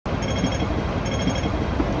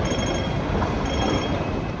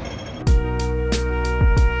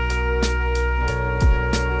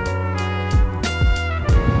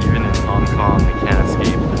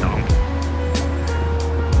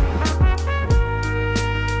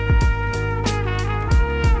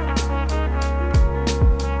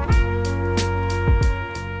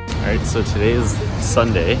So today is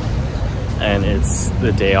Sunday, and it's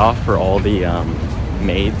the day off for all the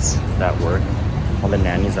maids that work, all the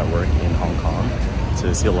nannies that work in Hong Kong. So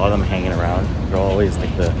you see a lot of them hanging around. They're always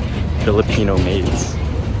like the Filipino maids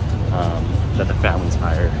that the families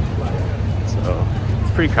hire. So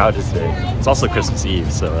it's pretty crowded today. It's also Christmas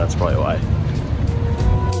Eve, so that's probably why.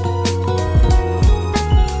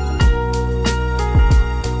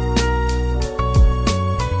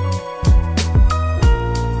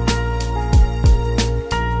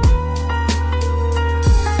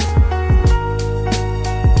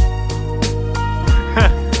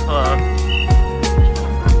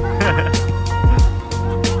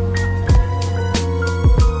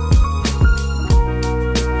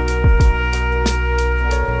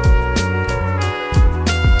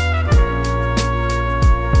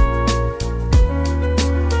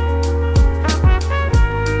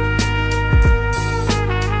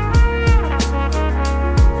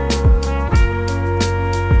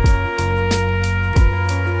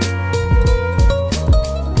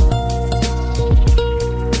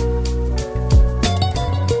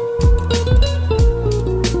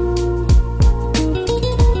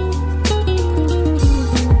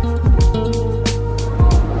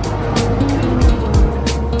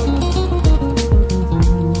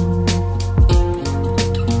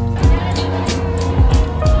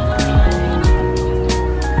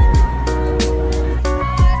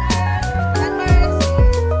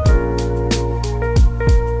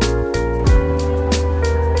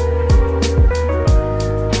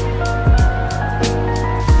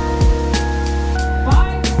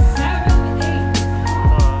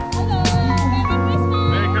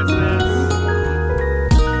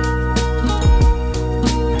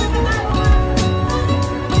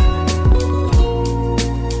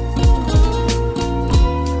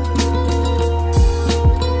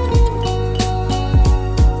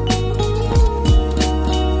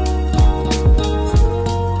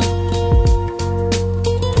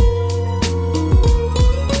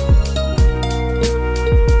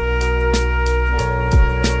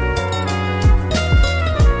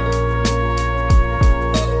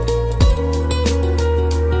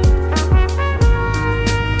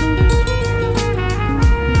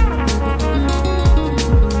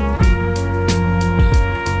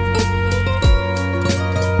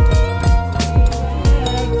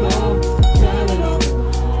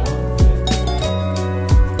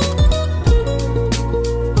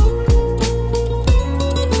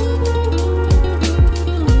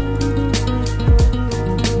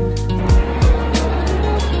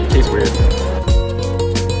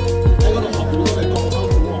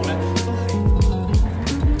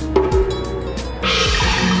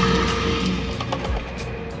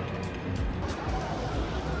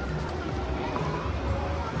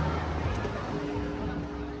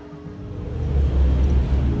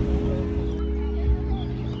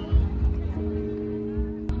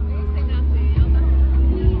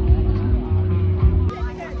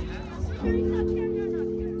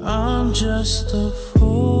 I'm just a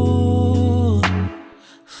fool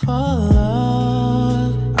for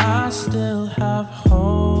love. I still have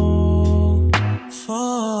hope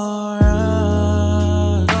for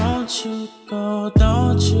us. Don't you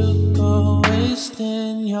go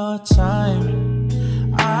wasting your time.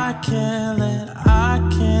 I can't let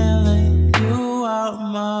you out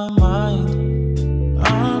my mind.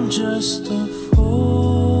 I'm just a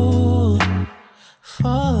fool for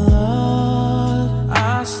love.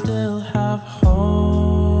 I still have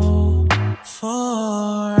hope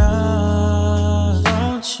for us.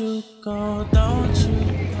 Don't you go.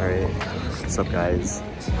 Alright, what's up guys?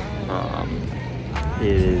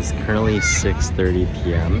 It is currently 6:30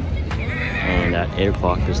 p.m. and at 8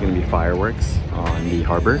 o'clock there's going to be fireworks on the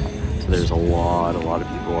Harbour. So there's a lot of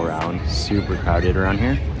people around, super crowded around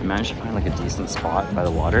here. I managed to find like a decent spot by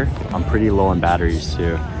the water. I'm pretty low on batteries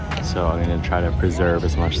too, so I'm going to try to preserve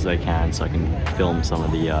as much as I can so I can film some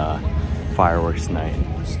of the fireworks tonight.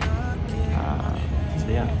 So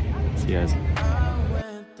yeah, see you guys.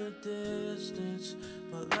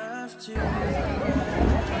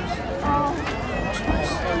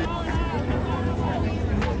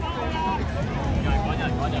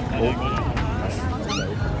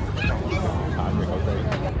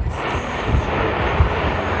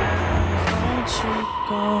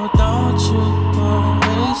 Don't you go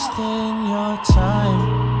wasting your time.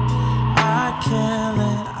 I can't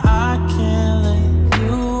let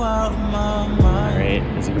you out my mind. Alright,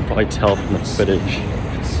 as you can probably tell from the footage,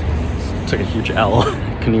 took a huge L.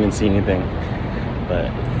 Couldn't even see anything.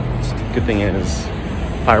 But good thing is,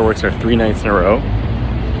 fireworks are 3 nights in a row.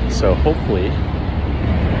 So hopefully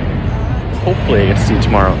I get to see you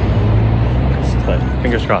tomorrow. but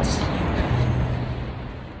fingers crossed.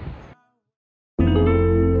 Good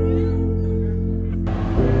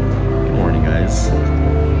morning, guys.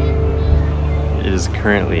 It is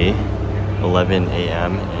currently 11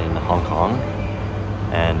 a.m. in Hong Kong,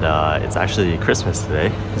 and it's actually Christmas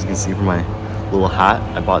today. As you can see from my little hat,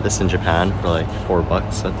 I bought this in Japan for like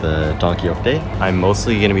 $4 at the Don Quixote. I'm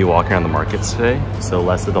mostly going to be walking around the markets today, so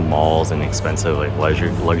less of the malls and expensive like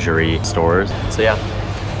luxury stores. So yeah,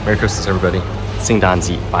 Merry Christmas everybody. 圣诞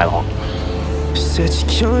节快乐. Said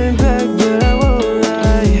you're coming back, but I won't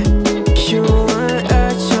lie. You wanna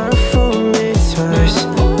act, try to fool me twice.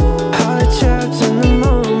 Heart trapped in the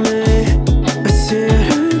moment. I see it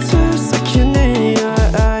in tears, looking in your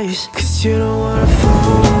eyes. 'Cause you don't wanna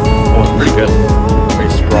fall. Oh, it's pretty good.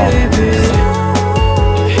 Pretty strong.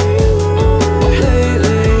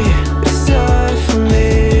 Lately, it's hard for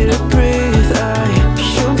me to breathe. I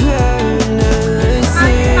compare endlessly.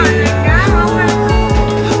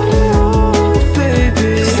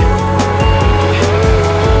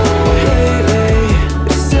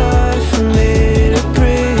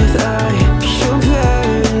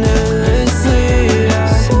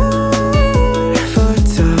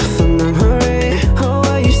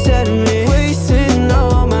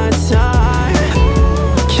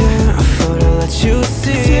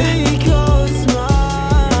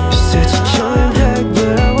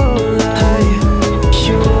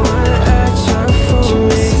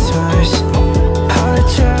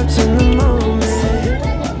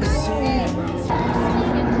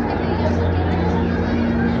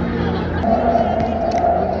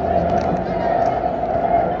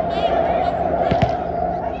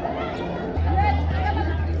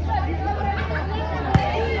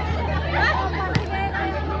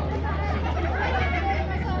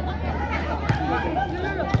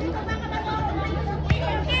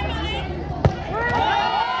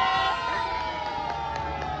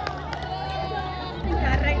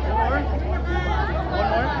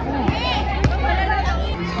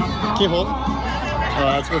 Can you hold?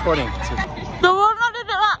 It's recording.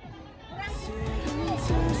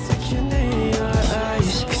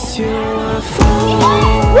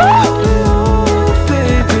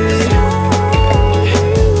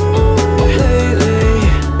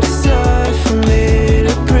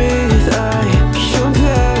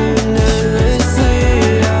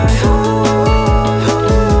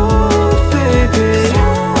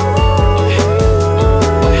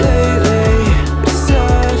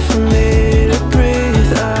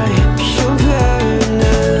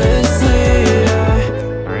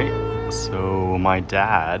 My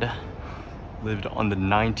dad lived on the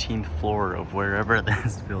 19th floor of wherever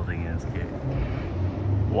this building is. Okay.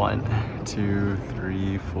 1, 2,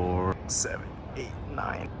 3, 4, 7, 8,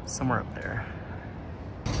 9. Somewhere up there.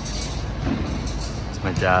 It's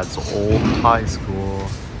my dad's old high school,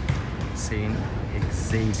 St.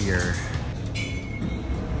 Xavier.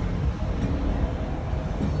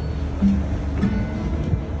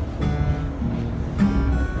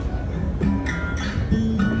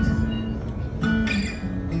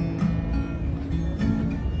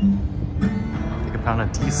 Found a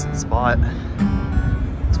decent spot.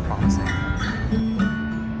 It's promising.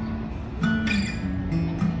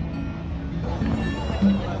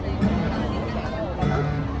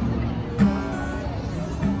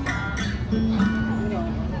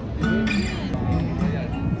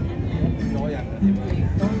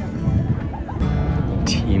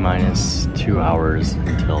 T-minus 2 hours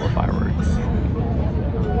until the fireworks.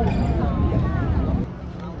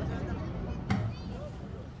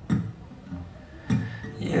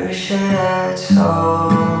 You should have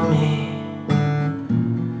told me.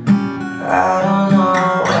 I don't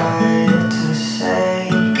know what to say.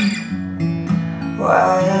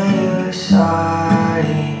 Why are you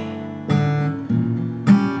sorry?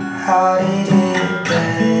 How did it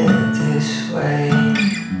get this way?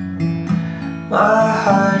 My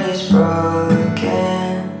heart is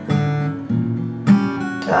broken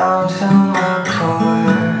down to my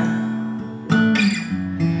core.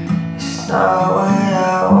 It's not what I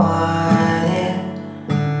wanted.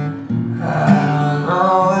 I don't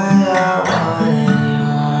know what I want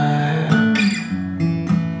anymore.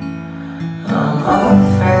 I'm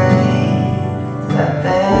afraid that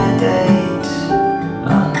band-aids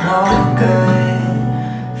are no good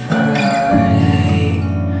for heartache.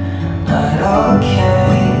 Not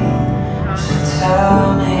okay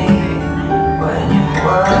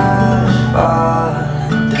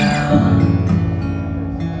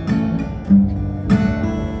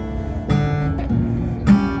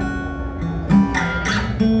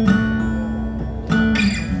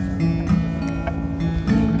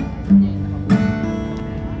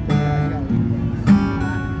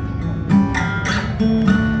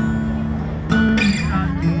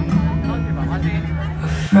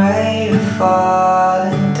afraid of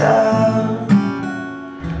falling down.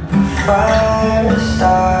 The fire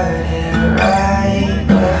started right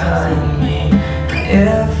behind me.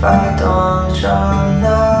 If I don't drown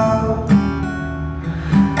now,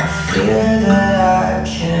 I fear that I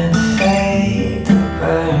can't fade the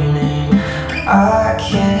burning. I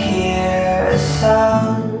can't hear a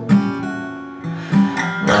sound.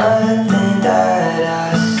 Nothing that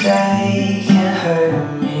I say can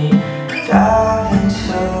hurt me. Dive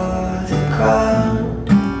into the ground.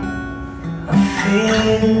 I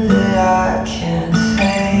feel that I can't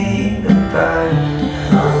take the burning.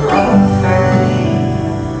 I'm afraid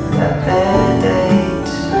that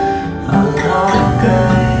band-aids are not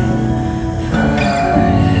good for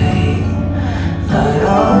heartache. Not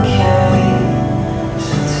okay.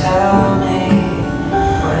 So tell me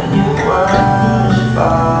when your world is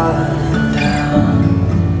falling down.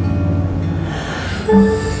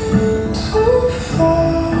 To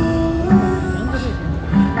fall,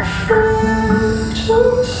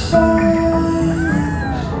 fragile silence.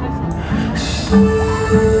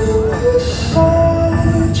 Stand beside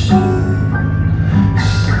you,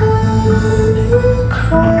 stand here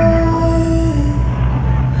crying.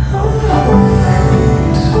 I'm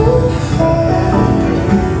to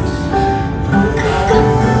fight,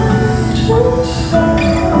 fragile silence.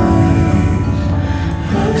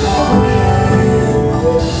 It's okay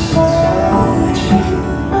beside you,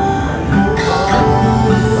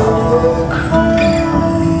 you're crying.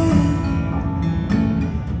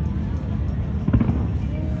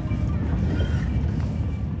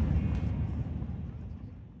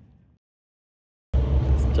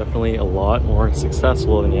 It's definitely a lot more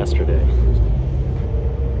successful than yesterday.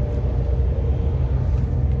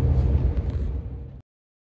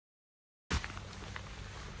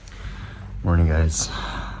 Morning, guys.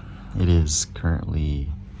 It is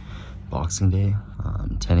currently Boxing Day,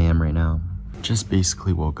 10 a.m. right now. Just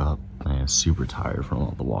basically woke up. I am super tired from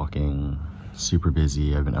all the walking, super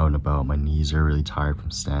busy. I've been out and about. My knees are really tired from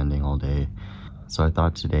standing all day. So I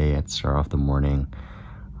thought today I'd start off the morning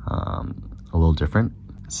a little different.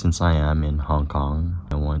 Since I am in Hong Kong,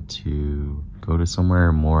 I want to go to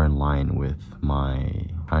somewhere more in line with my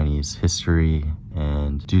Chinese history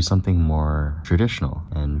and do something more traditional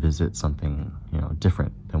and visit something, you know,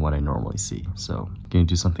 different than what I normally see. So gonna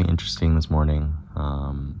do something interesting this morning.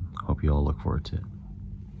 Hope you all look forward to it.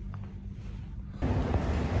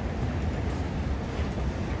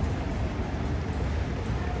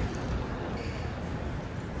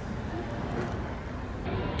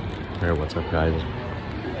 Alright, what's up, guys?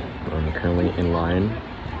 I'm currently in line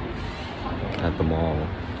at the mall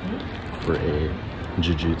for a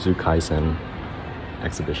Jujutsu Kaisen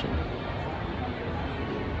exhibition.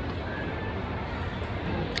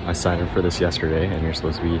 I signed up for this yesterday, and you're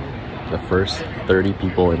supposed to be the first 30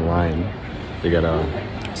 people in line to get a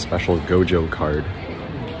special Gojo card.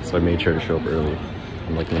 So I made sure to show up early.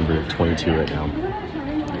 I'm like number 22 right now.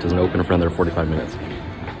 It doesn't open for another 45 minutes.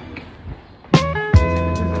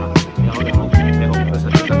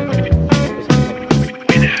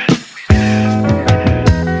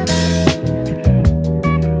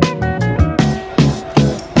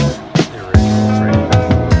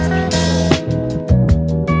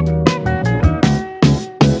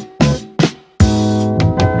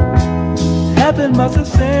 Heaven must have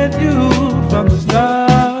sent you from the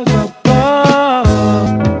stars above.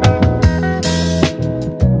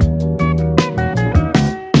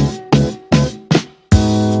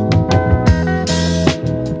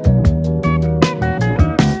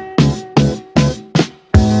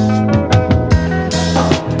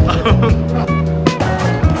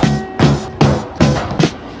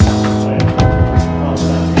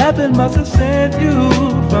 Heaven must have sent you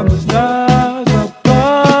from the stars above.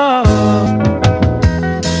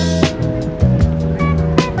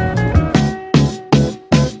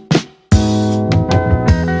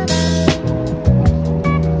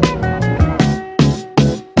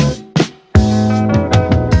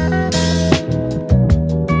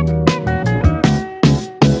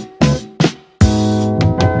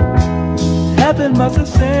 Heaven must have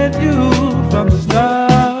sent you from the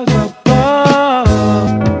stars above.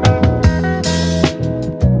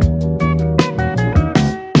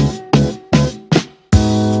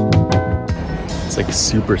 It's like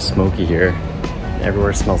super smoky here.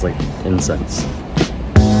 Everywhere smells like incense.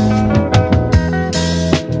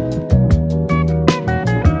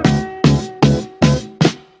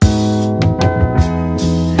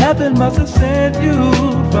 Heaven must have sent you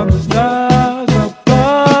from the stars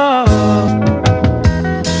above.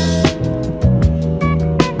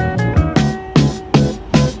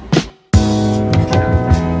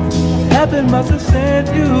 Heaven must have sent at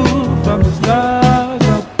you from the stars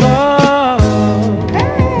above.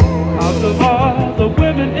 Out of all the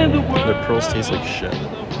women in the world. The pearls taste like shit.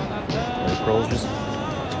 The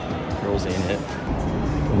pearls ain't it.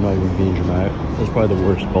 I'm not even being dramatic. That's probably the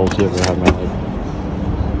worst balls you ever had in my life.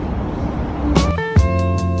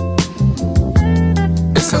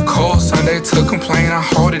 It's a cold Sunday to complain. I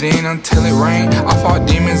hold it in until it rain. I fought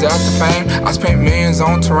demons after fame. I spent millions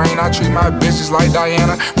on terrain. I treat my bitches like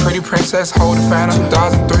Diana. Pretty princess, hold a Fanta.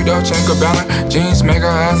 2003 Dolce & Gabbana. Jeans make her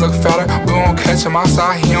ass look fatter. We won't catch him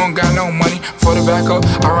outside. He don't got no money for the backup.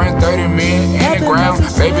 I ran 30 million in the ground.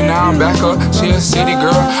 Baby, now I'm back up. She a city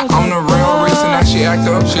girl. I'm the real reason that she act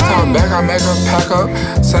up. She talk back, I make her pack up.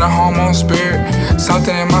 Send her home on spirit.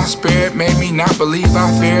 Something in my spirit made me not believe I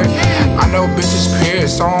feared. I know bitches period,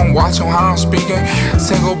 so I'm watching how I'm speaking.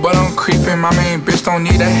 Single but I'm creeping. My main bitch don't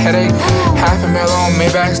need a headache. Half a mil on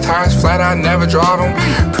Maybach's tires flat, I never drive them.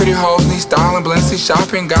 Pretty hoes need styling, Balenci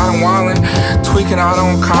shopping, got them wildin'. Tweaking out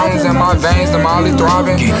on commons in my veins, the Molly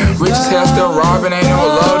throbbing. Rich as hell still robbing, ain't no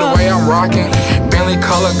love the way I'm rocking. Bentley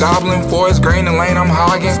color goblin, forest green, the lane I'm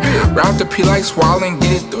hogging. Wrap the P like swallowing,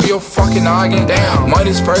 get it through your fucking noggin.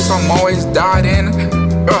 Money's first, I'm always died in.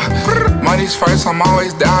 Money's first, I'm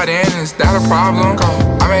always dialed in. Is that a problem?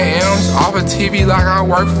 I made M's off of TV like I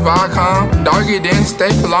work for Viacom. Doggy didn't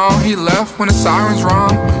stay for long, he left when the sirens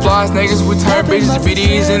rung. Flies niggas, we turn bitches,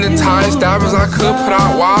 BDs into ties. Stabbers, I could put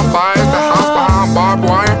out wildfires. The house behind barbed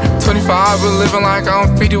wire. 25, but living like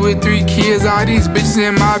I'm 50 with 3 kids. All these bitches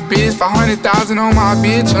in my biz, 500,000 on my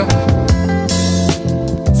bitch.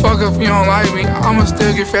 Fuck if you don't like me, I'ma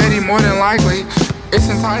still get fatty more than likely. It's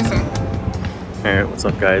enticing. Alright, what's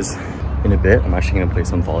up guys? In a bit, I'm actually going to play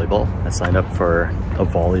some volleyball. I signed up for a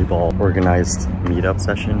volleyball organized meetup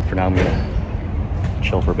session. For now, I'm going to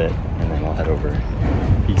chill for a bit and then I'll head over.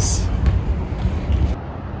 Peace.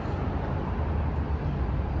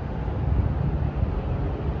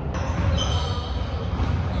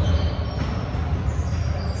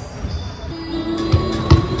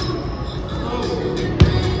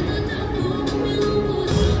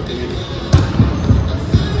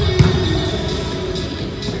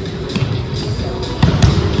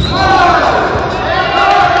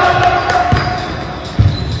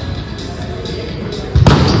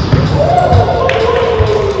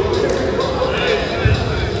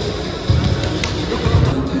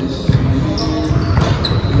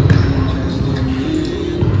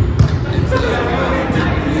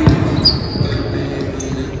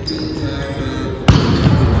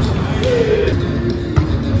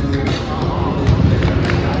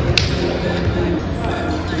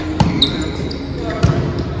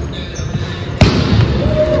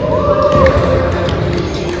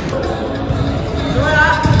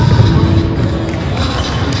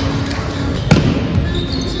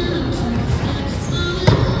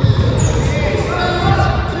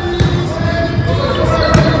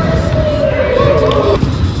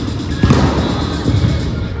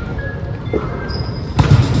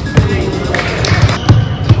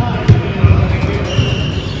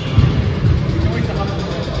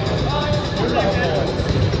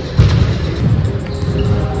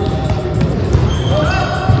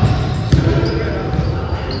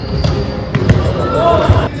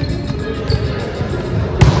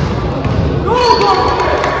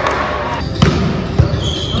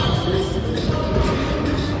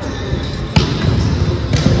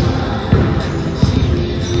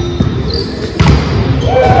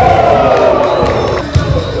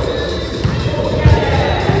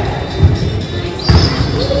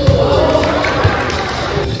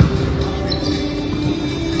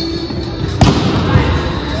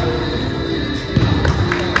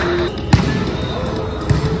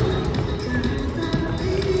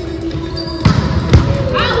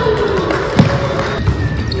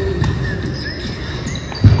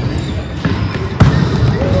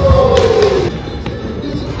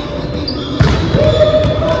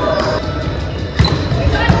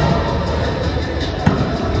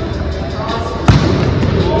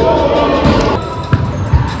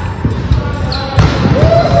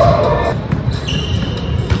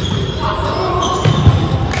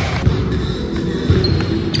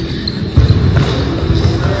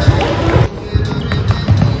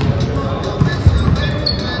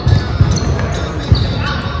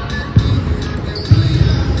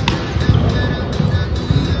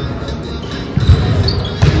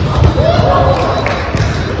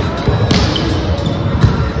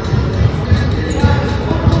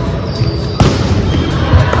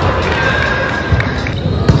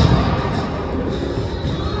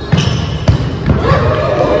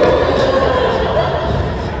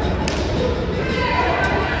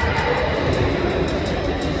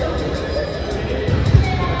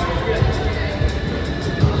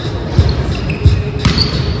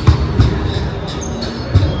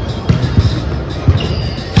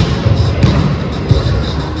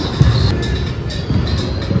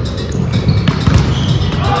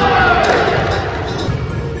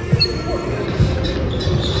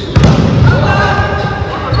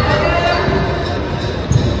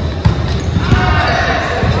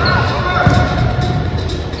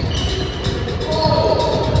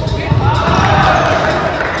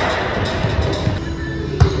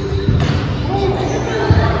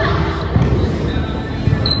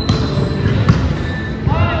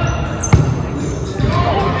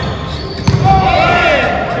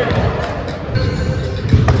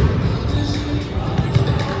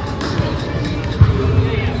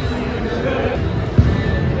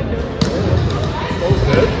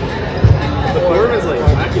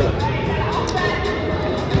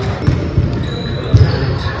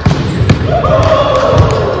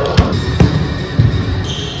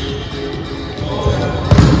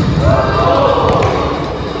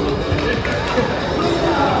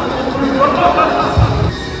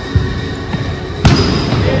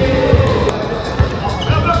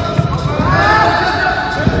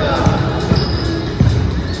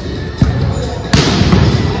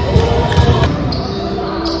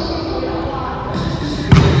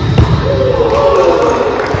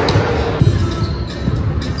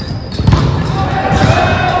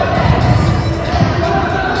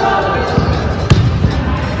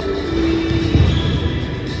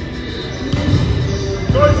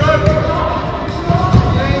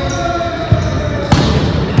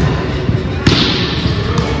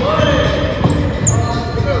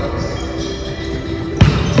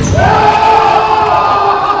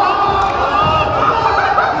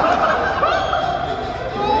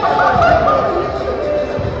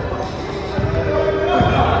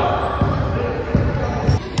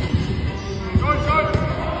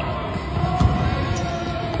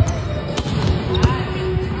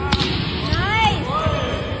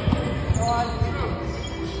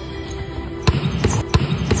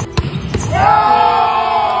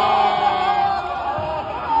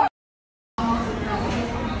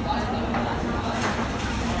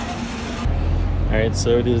 Alright,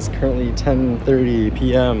 so it is currently 10:30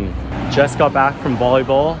 p.m. Just got back from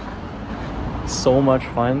volleyball. So much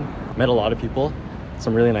fun. Met a lot of people,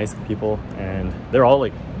 some really nice people, and they're all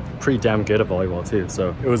like pretty damn good at volleyball too.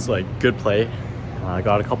 So it was like good play. I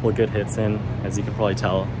got a couple of good hits in, as you can probably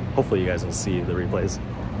tell. Hopefully you guys will see the replays.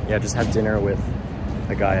 Yeah, just had dinner with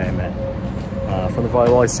a guy I met from the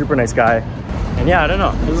volleyball. He's a super nice guy. And yeah, I don't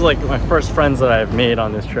know. This is like my first friends that I've made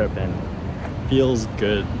on this trip, and feels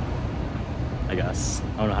good, I guess.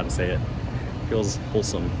 I don't know how to say it. Feels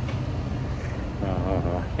wholesome.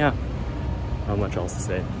 Yeah, not much else to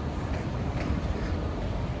say.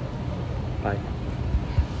 Bye.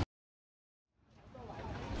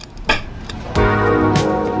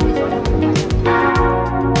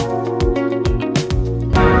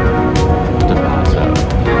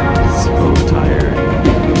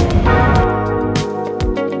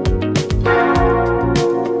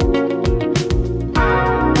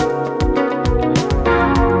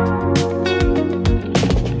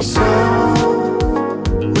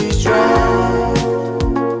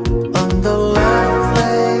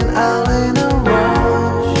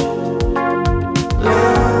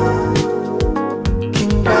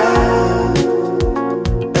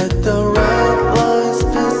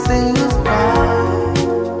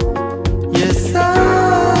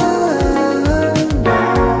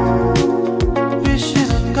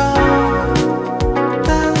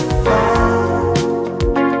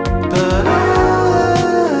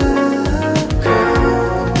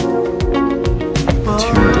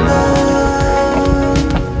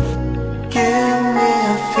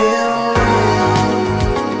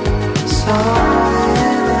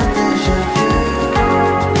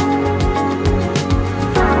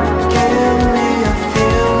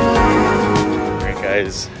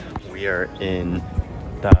 We are in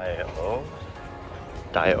Dai'o,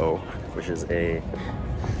 which is a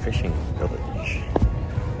fishing village.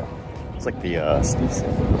 It's like the streets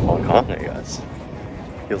in Hong Kong, I guess.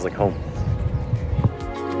 Feels like home.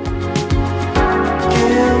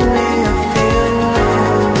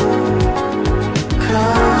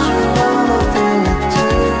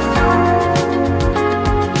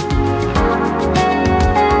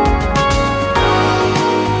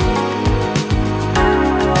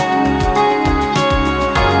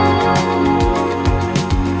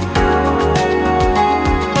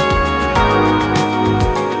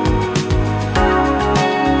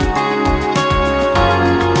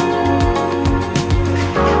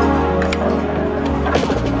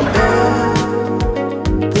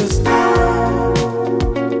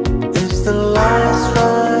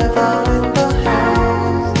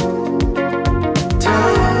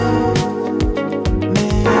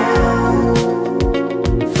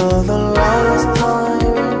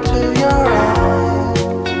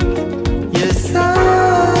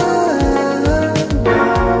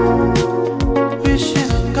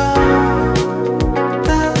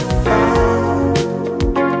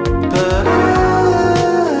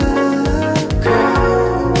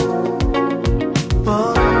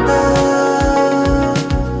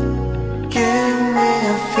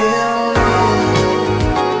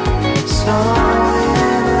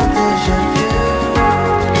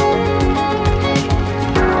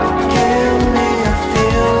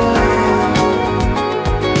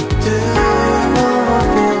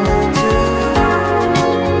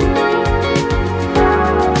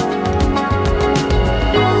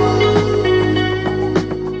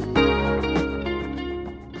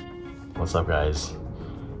 What's up, guys?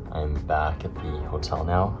 I'm back at the hotel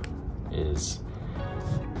now. It is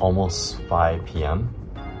almost 5 p.m.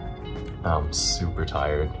 I'm super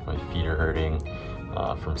tired. My feet are hurting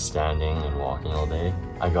from standing and walking all day.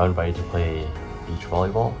 I got invited to play beach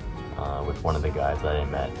volleyball with one of the guys that I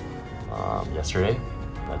met yesterday.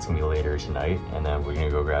 That's gonna be later tonight, and then we're gonna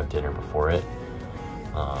go grab dinner before it.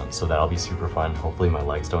 So that'll be super fun. Hopefully my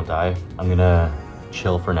legs don't die. I'm gonna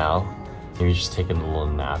chill for now. Maybe just take a little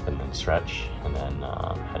nap and then stretch, and then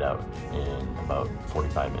head out in about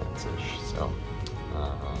 45 minutes-ish. So,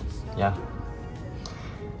 yeah.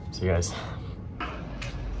 See you guys.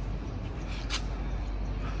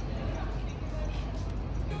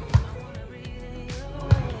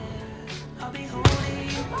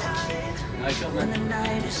 When the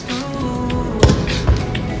night is through,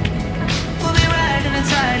 we'll be riding the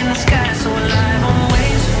tide in the sky, so alive on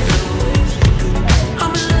waves of blue.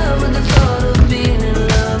 I'm in love with the thought of being in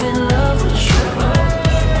love with you.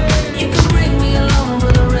 You can bring me along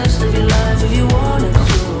for the rest of your life if you wanted to.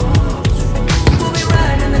 We'll be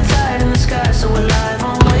riding the tide in the sky, so alive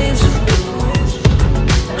on waves of blue.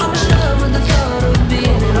 I'm in love with the thought of being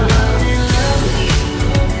in love with you.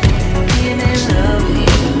 Being in love with you.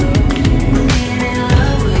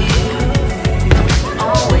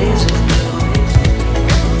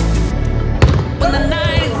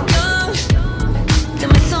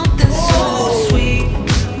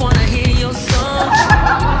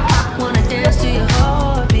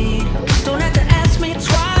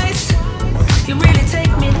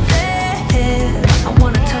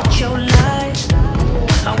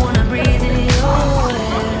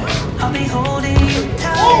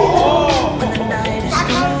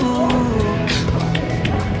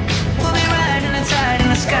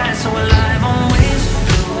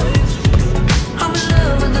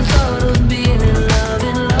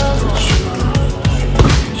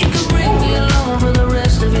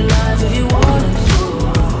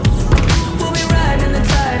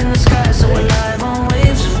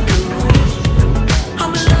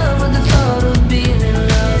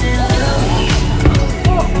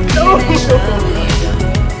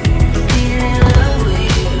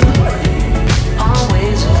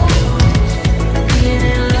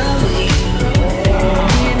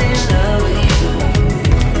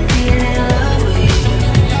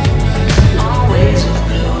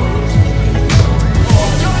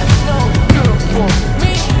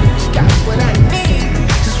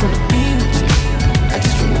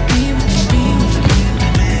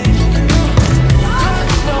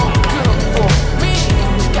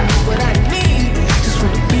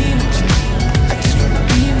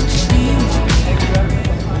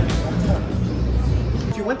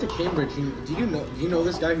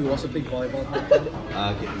 who also played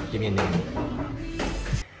volleyball? Give me a name.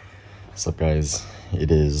 What's up, guys? It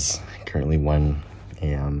is currently 1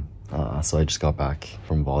 a.m. So I just got back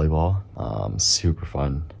from volleyball. Super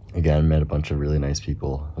fun. Again, met a bunch of really nice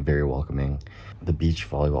people, very welcoming. The beach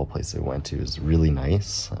volleyball place I went to is really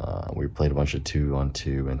nice. We played a bunch of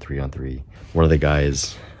 2-on-2 and 3-on-3. One of the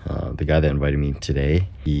guys, the guy that invited me today,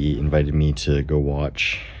 he invited me to go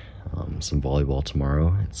watch some volleyball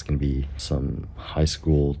tomorrow. It's gonna be some high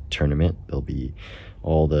school tournament. There'll be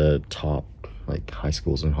all the top high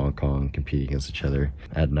schools in Hong Kong competing against each other.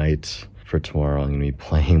 At night for tomorrow, I'm gonna be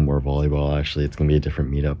playing more volleyball. Actually, it's gonna be a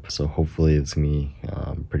different meetup, so hopefully it's gonna be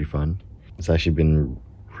pretty fun. It's actually been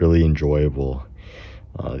really enjoyable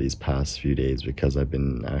these past few days because I've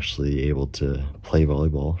been actually able to play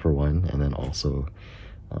volleyball for one, and then also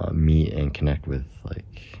meet and connect with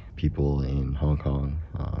people in Hong Kong.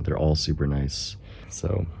 They're all super nice.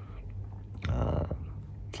 So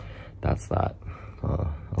that's that.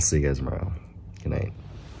 I'll see you guys tomorrow. Good night.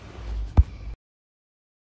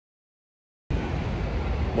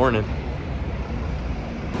 Morning.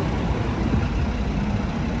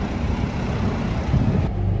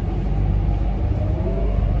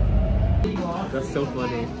 That's so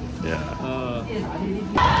funny. Yeah. Oh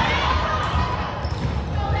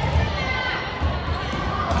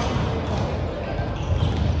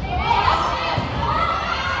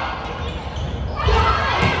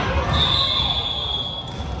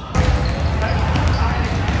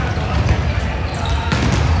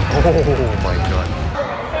my god.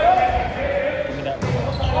 Give me that.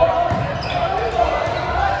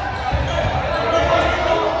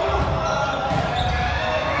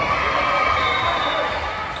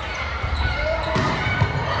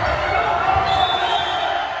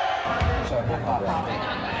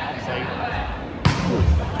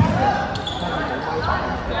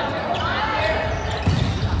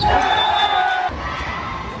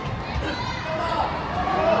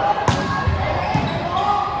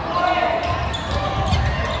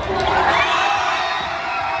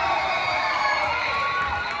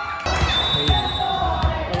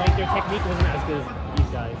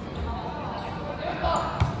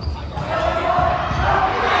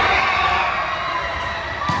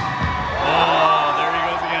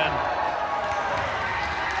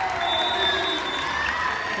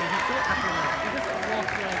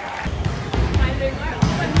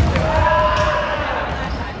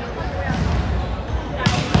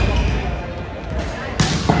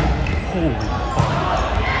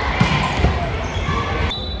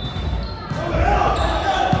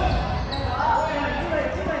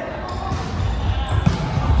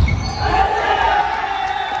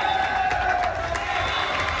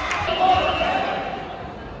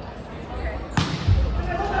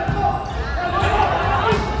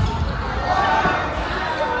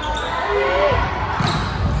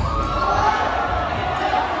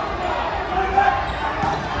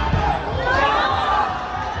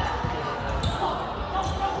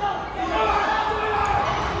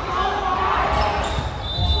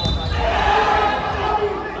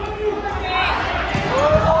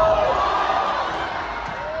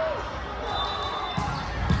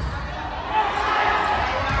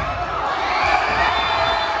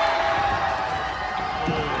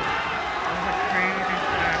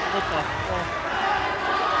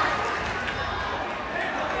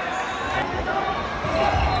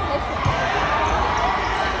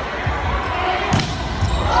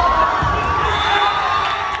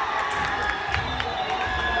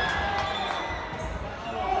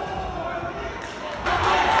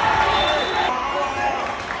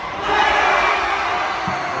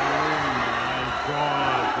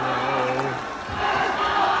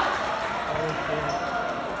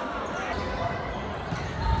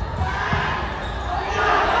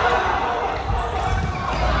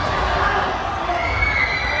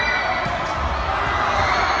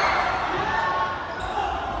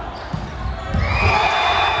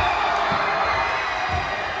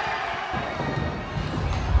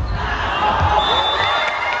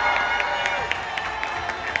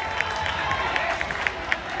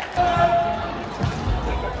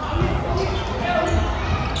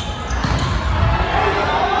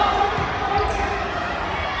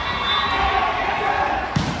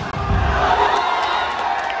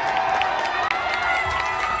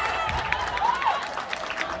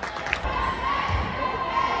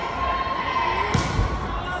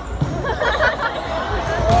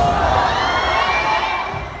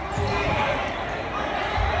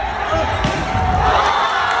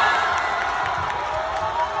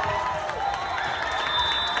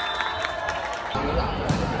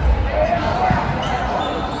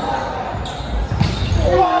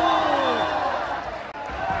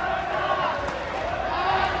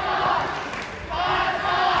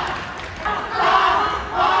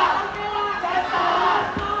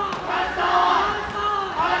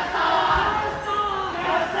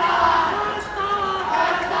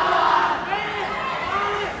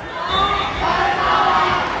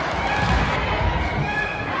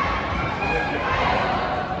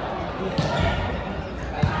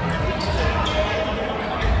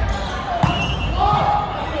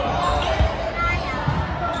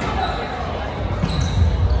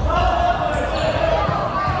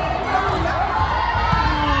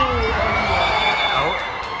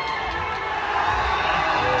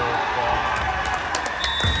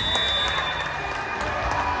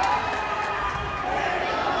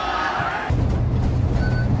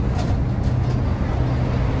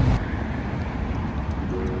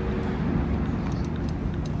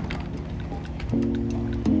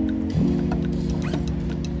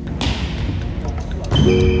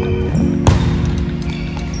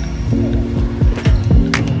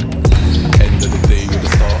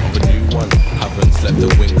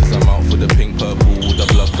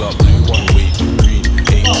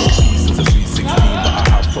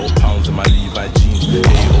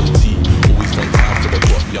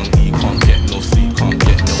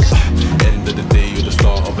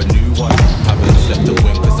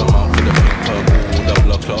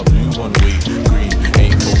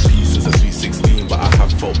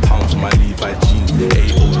 Pounds for my Levi jeans,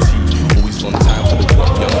 AOT. Always on time for the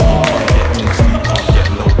clock, young. Can't get no sleep, can't get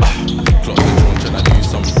no clock the drone, tryna do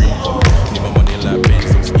some free pop. Need my money like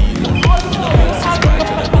banks, I'm Elon. You know me, 6 man,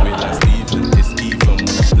 tryna do it like Steven. It's even when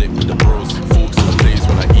I split with the bros. Forks in the place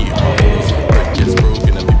when I eat my rolls. Bread gets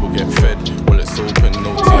broken and people get fed. Wallets open,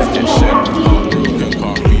 no tears get shed. Heartbroken,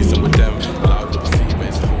 can't reason with them. Loud with the sea, but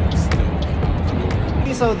it's home still.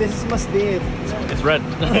 So this must be it. It's red.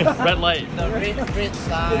 Red light. The red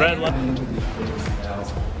side. Red light.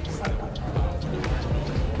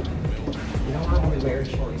 You know how we wear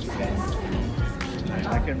shorts, guys?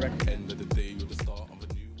 I can recommend. End of the day with the start of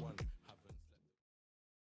a new one.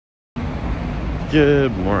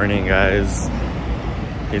 Good morning, guys.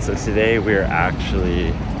 Okay, so today we're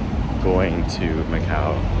actually going to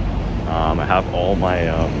Macau. I have all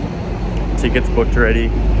my tickets booked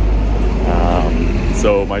already.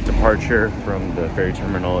 So my departure from the ferry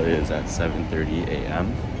terminal is at 7:30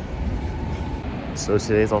 a.m. So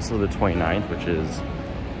today is also the 29th, which is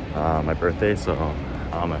my birthday. So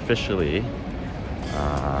I'm officially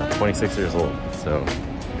 26 years old. So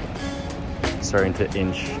starting to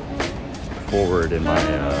inch forward in my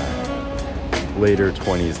later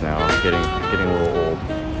 20s now. Getting a little old.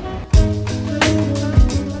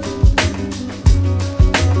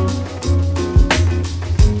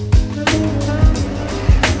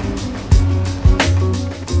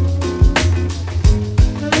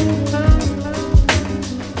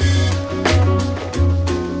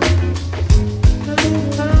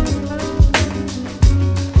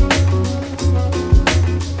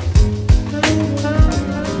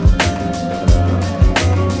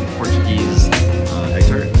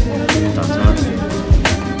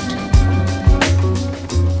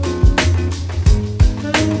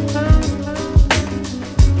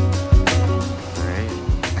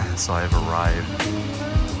 So I've arrived.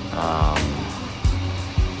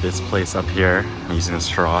 This place up here, I'm using a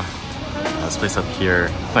straw. This place up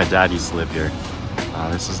here, my dad used to live here.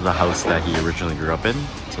 This is the house that he originally grew up in.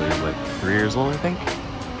 So he was like 3 years old, I think.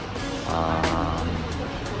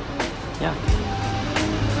 Yeah.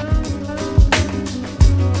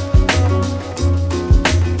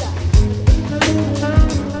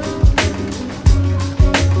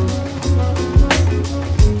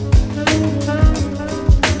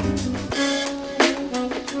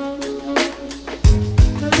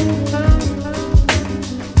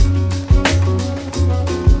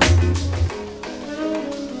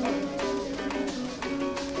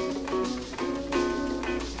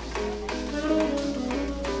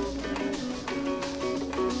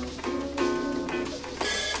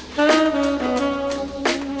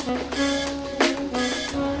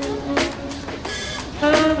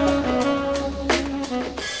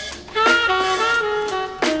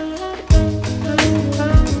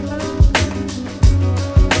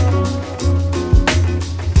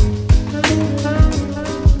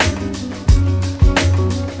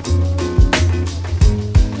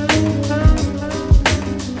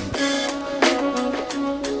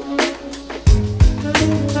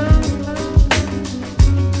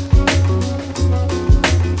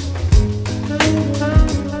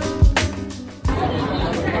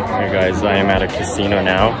 Guys, I am at a casino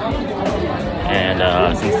now,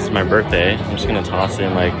 and since it's my birthday, I'm just gonna toss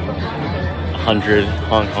in like 100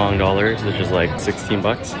 Hong Kong dollars, which is like 16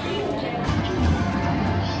 bucks.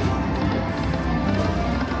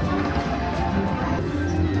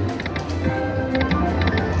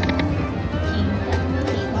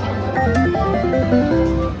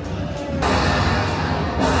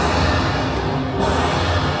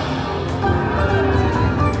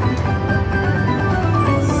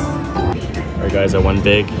 Guys, I won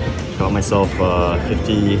big. Got myself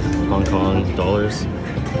 50 Hong Kong dollars.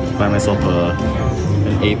 Buy myself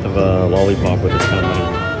an eighth of a lollipop with this kind of money.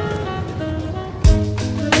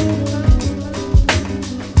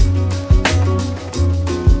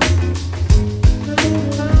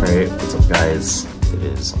 Alright, what's up guys? It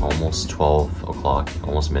is almost 12 o'clock,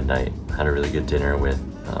 almost midnight. I had a really good dinner with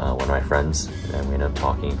one of my friends, and we ended up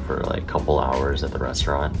talking for like a couple hours at the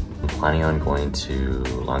restaurant. I'm planning on going to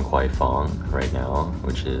Lan Kwai Fong right now,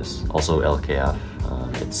 which is also LKF.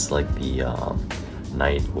 It's like the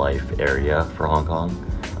nightlife area for Hong Kong.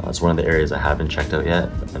 It's one of the areas I haven't checked out yet,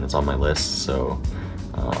 and it's on my list, so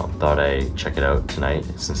thought I'd check it out tonight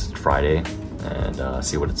since it's Friday and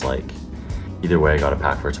see what it's like. Either way, I got a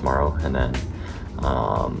pack for tomorrow, and then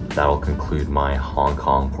that'll conclude my Hong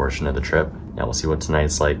Kong portion of the trip. Yeah, we'll see what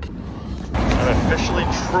tonight's like. I'm officially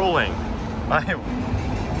trolling. I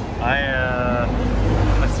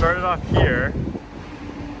started off here,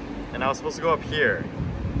 and I was supposed to go up here,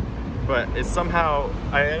 but it's somehow,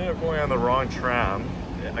 I ended up going on the wrong tram,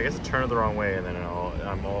 I guess turn it the wrong way and then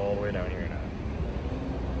I'm all the way down here now.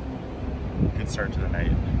 Good start to the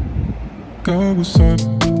night. Go, what's up?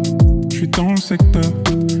 J'suis dans le secteur.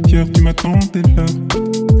 Hier tu m'attendais là.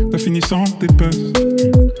 T'as fini sans tes buzz.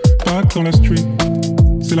 Back dans la street.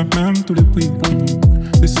 C'est la même tous les week-ends.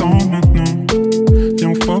 Descends maintenant. Viens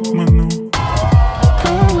on fuck maintenant.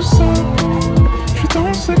 Go, what's up? J'suis dans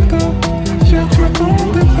le secteur. Hier tu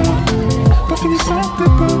m'attendais là. T'as fini sans tes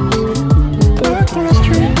buzz. Back dans la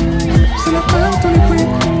street. C'est la même tous les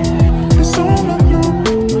week-ends. Descends maintenant.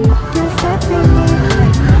 Viens on fuck maintenant.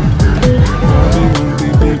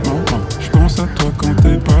 J'pense à toi quand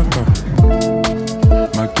t'es pas là.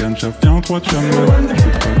 Ma ganja vient droit de jamais.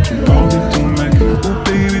 J'veux pas que tu me parles de ton mec. Oh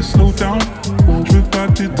baby slow down. J'veux pas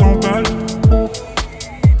que tu t'emballes.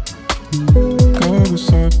 Go what's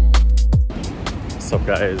up? What's up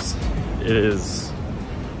guys? It is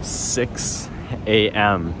 6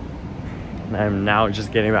 a.m. and I'm now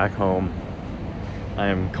just getting back home. I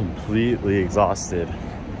am completely exhausted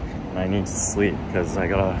and I need to sleep because I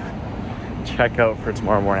gotta check out for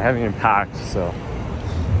tomorrow morning. I haven't even packed, so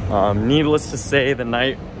needless to say, the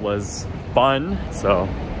night was fun. So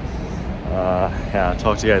yeah,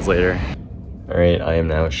 talk to you guys later. All right, I am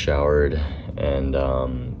now showered and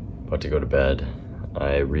about to go to bed.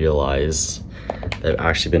 I realized that I've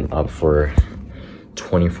actually been up for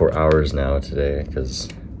 24 hours now today because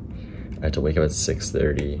I had to wake up at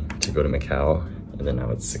 6:30 to go to Macau, and then now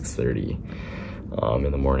it's 6:30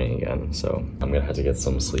 in the morning again, so I'm gonna have to get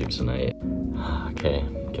some sleep tonight. Okay,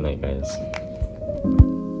 good night guys.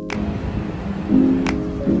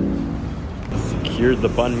 Secured the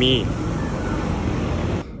banh mi.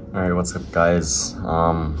 All right, what's up guys?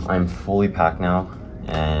 I'm fully packed now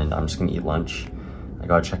and I'm just gonna eat lunch. I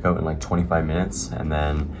gotta check out in like 25 minutes and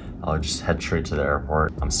then I'll just head straight to the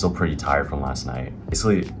airport. I'm still pretty tired from last night.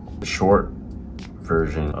 Basically, the short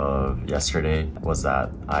version of yesterday was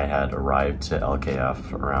that I had arrived to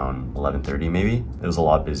LKF around 11:30 maybe. It was a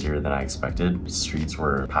lot busier than I expected. The streets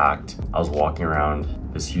were packed. I was walking around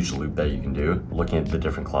this huge loop that you can do, looking at the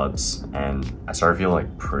different clubs, and I started feeling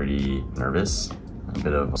like pretty nervous, a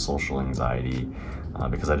bit of social anxiety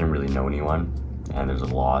because I didn't really know anyone, and there's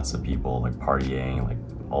lots of people like partying, like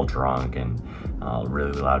all drunk, and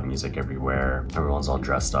really loud music everywhere. Everyone's all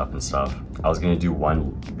dressed up and stuff. I was gonna do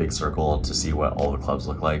one big circle to see what all the clubs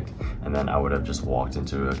look like, and then I would have just walked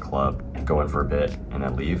into a club, go in for a bit, and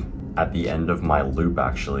then leave. At the end of my loop,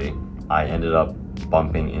 actually, I ended up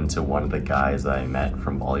bumping into one of the guys that I met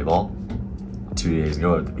from volleyball 2 days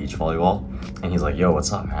ago at the beach volleyball. And he's like, yo,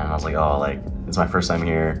 what's up, man? And I was like, oh, like, it's my first time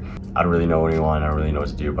here. I don't really know anyone, I don't really know what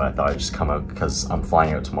to do, but I thought I'd just come out because I'm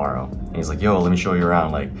flying out tomorrow. And he's like, yo, let me show you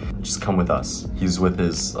around, like, just come with us. He's with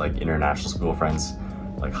his like international school friends,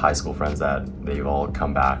 like high school friends that they've all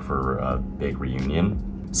come back for a big reunion.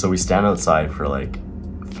 So we stand outside for like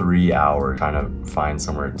 3 hours trying to find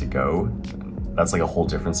somewhere to go. That's like a whole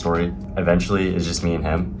different story. Eventually, it's just me and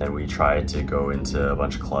him, and we try to go into a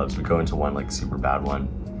bunch of clubs. We go into one like super bad one,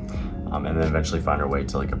 and then eventually find our way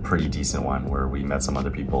to like a pretty decent one where we met some other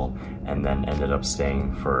people and then ended up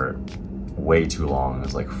staying for way too long. It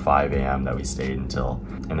was like 5 a.m. that we stayed until,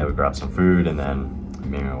 and then we grabbed some food and then we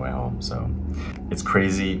made our way home. So it's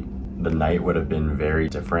crazy. The night would have been very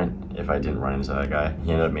different if I didn't run into that guy.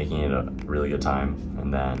 He ended up making it a really good time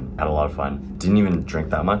and then had a lot of fun. Didn't even drink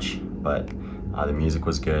that much, but the music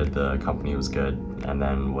was good, the company was good, and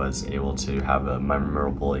then was able to have a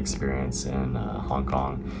memorable experience in Hong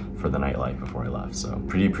Kong for the nightlife before I left. So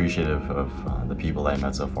pretty appreciative of the people that I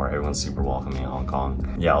met so far. Everyone's super welcoming in Hong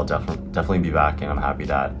Kong. Yeah, I'll definitely be back, and I'm happy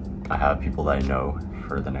that I have people that I know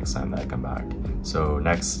for the next time that I come back. So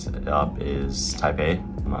next up is Taipei.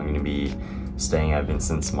 I'm going to be staying at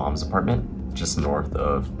Vincent's mom's apartment, just north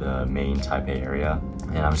of the main Taipei area.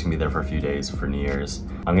 And I'm just gonna be there for a few days for New Year's.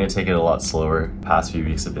 I'm gonna take it a lot slower. Past few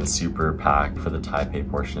weeks have been super packed for the Taipei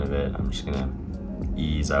portion of it. I'm just gonna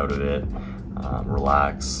ease out of it,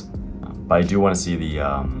 relax. But I do wanna see the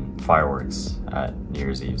fireworks at New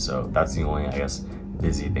Year's Eve. So that's the only, I guess,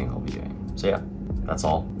 busy thing I'll be doing. So yeah, that's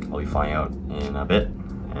all. I'll be flying out in a bit,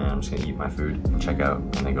 and I'm just gonna eat my food, check out,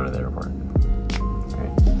 and then go to the airport. All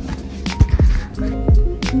right.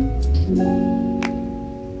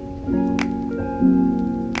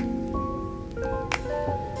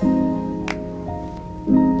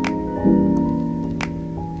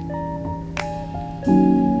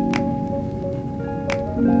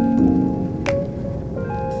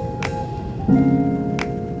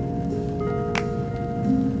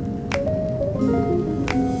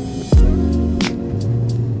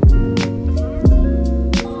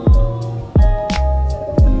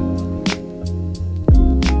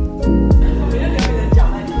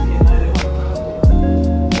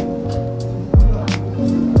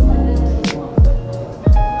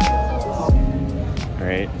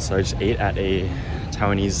 So I just ate at a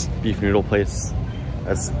Taiwanese beef noodle place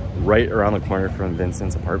that's right around the corner from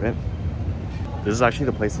Vincent's apartment. This is actually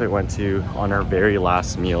the place that I went to on our very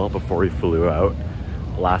last meal before we flew out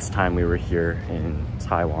last time we were here in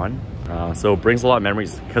Taiwan. So it brings a lot of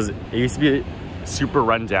memories because it used to be super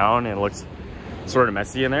run down and it looks sort of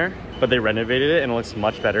messy in there, but they renovated it and it looks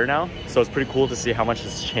much better now. So it's pretty cool to see how much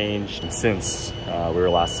has changed since we were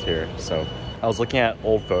last here. So I was looking at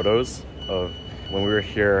old photos of when we were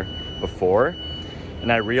here before,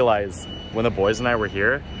 and I realized when the boys and I were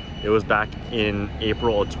here, it was back in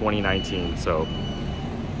April of 2019. So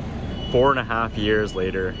 4.5 years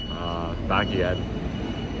later, back again.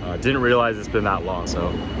 Didn't realize it's been that long, so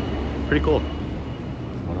pretty cool.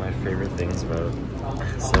 One of my favorite things about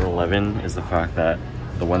 7-Eleven is the fact that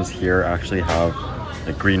the ones here actually have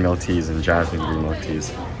like green milk teas and jasmine green milk teas.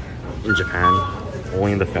 In Japan,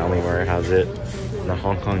 only the Family Mart has it. And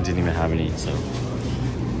Hong Kong didn't even have any, so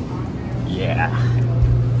yeah.